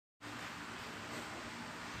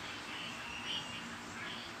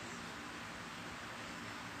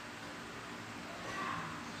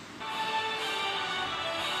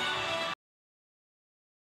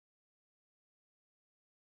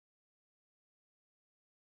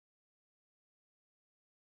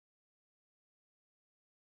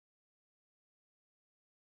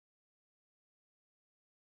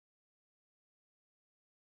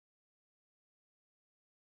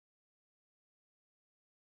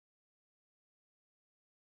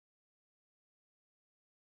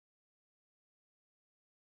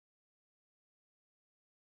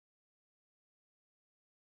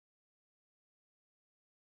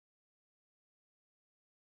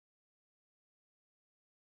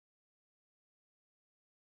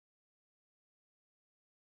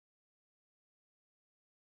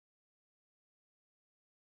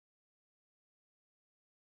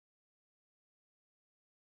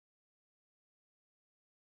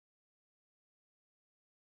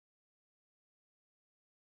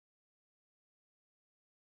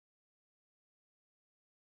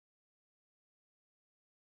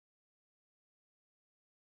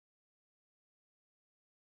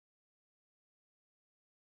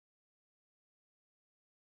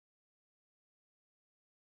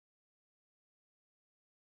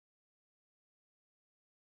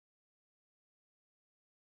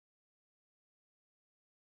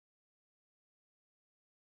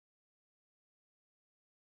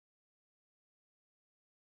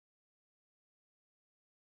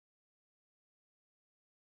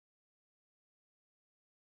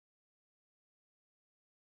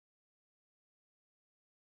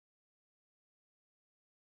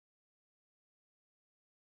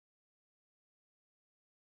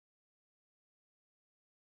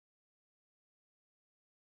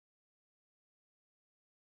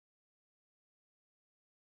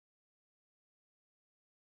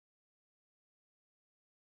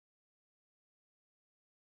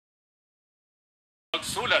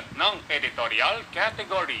Pagsulat ng editorial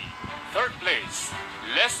category. Third place,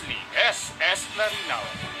 Leslie S. Larinaw.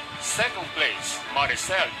 Second place,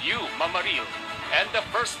 Maricel U. Mamaril. And the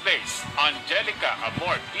first place, Angelica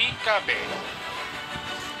Amor P. Cabe.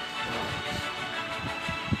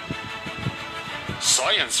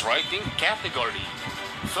 Science Writing category.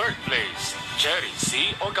 Third place, Cherry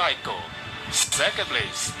C. Ogayco. Second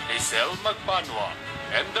place, Hazel Magbanwa.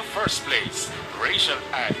 And the first place, Rachel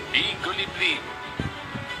Ann B. Guliblin.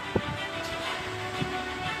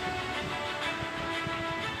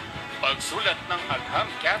 Pagsulat ng agham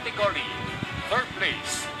category. Third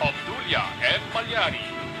place, Obdulia M. Malyari.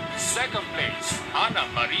 Second place, Ana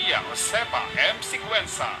Maria Josepa M.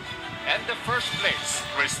 Siguenza. And the first place,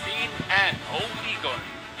 Christine Ann O. Ligon.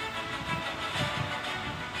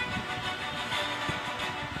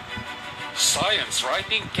 Science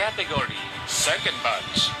Writing category. Second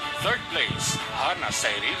batch. Third place, Hannah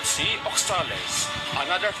Cyril C. Oxales.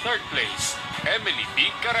 Another third place, Emily B.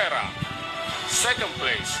 Carrera. Second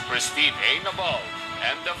place, Christine A. Naval.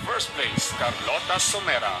 And the first place, Carlota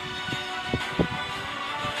Somera.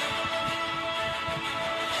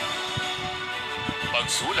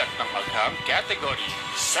 Pagsulat ng agham category.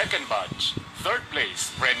 Second batch. Third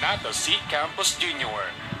place, Renato C. Campos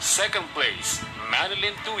Jr. Second place,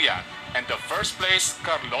 Manilyn Tuyat. And the first place,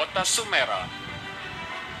 Carlota Somera.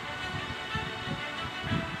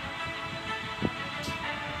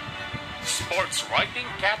 Sports Writing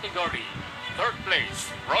category. Third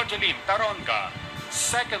place, Rogeline Taronga.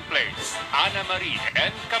 Second place, Ana Marie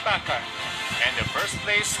N. Cabacan. And the first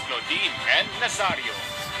place, Claudine N. Nazario.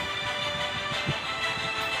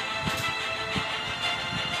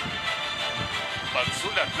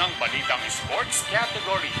 Pagsulat ng balitang sports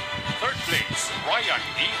category. Third place, Ryan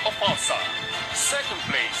D. Opalsa. Second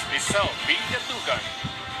place, Lizelle B. Yatugan.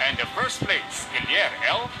 And the first place, Gilier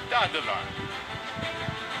L. Dadulan.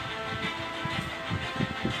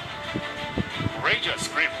 Radio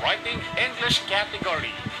Script Writing English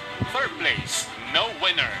category. Third place, No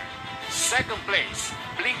Winner. Second place,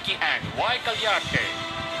 Blinky Ann Y. Calyarte.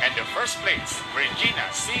 And the first place, Regina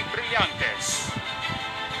C. Brillantes.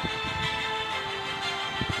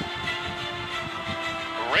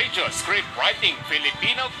 Radio Script Writing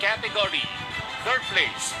Filipino category. Third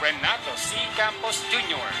place, Renato C. Campos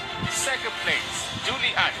Jr. Second place,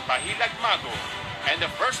 Julian Pahilag Mago. And the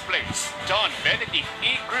first place, John Benedict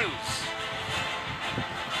E. Cruz.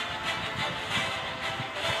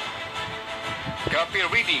 Copy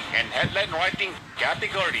Reading and Headline Writing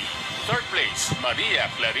category. Third place,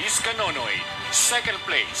 Maria Clarice Canonoy. Second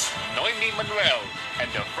place, Noemi Manuel.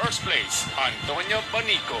 And the first place, Antonio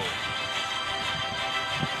Bonico.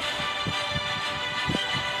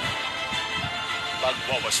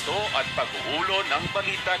 Pagwawasto at pag-uulo ng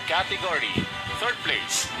balita category. Third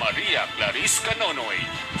place, Maria Clarice Canonoy.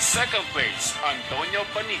 Second place, Antonio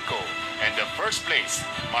Bonico. And the first place,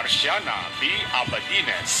 Marciana B.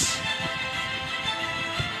 Abadines.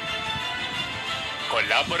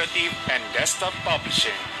 Collaborative and Desktop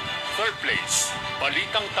Publishing. Third place,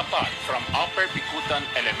 Balitang Tapat from Upper Bikutan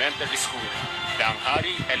Elementary School,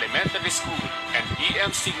 Danghari Elementary School, and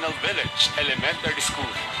EM Signal Village Elementary School.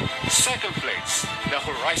 Second place, The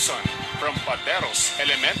Horizon from Pateros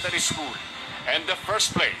Elementary School. And the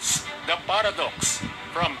first place, The Paradox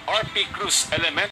from RP Cruz Elementary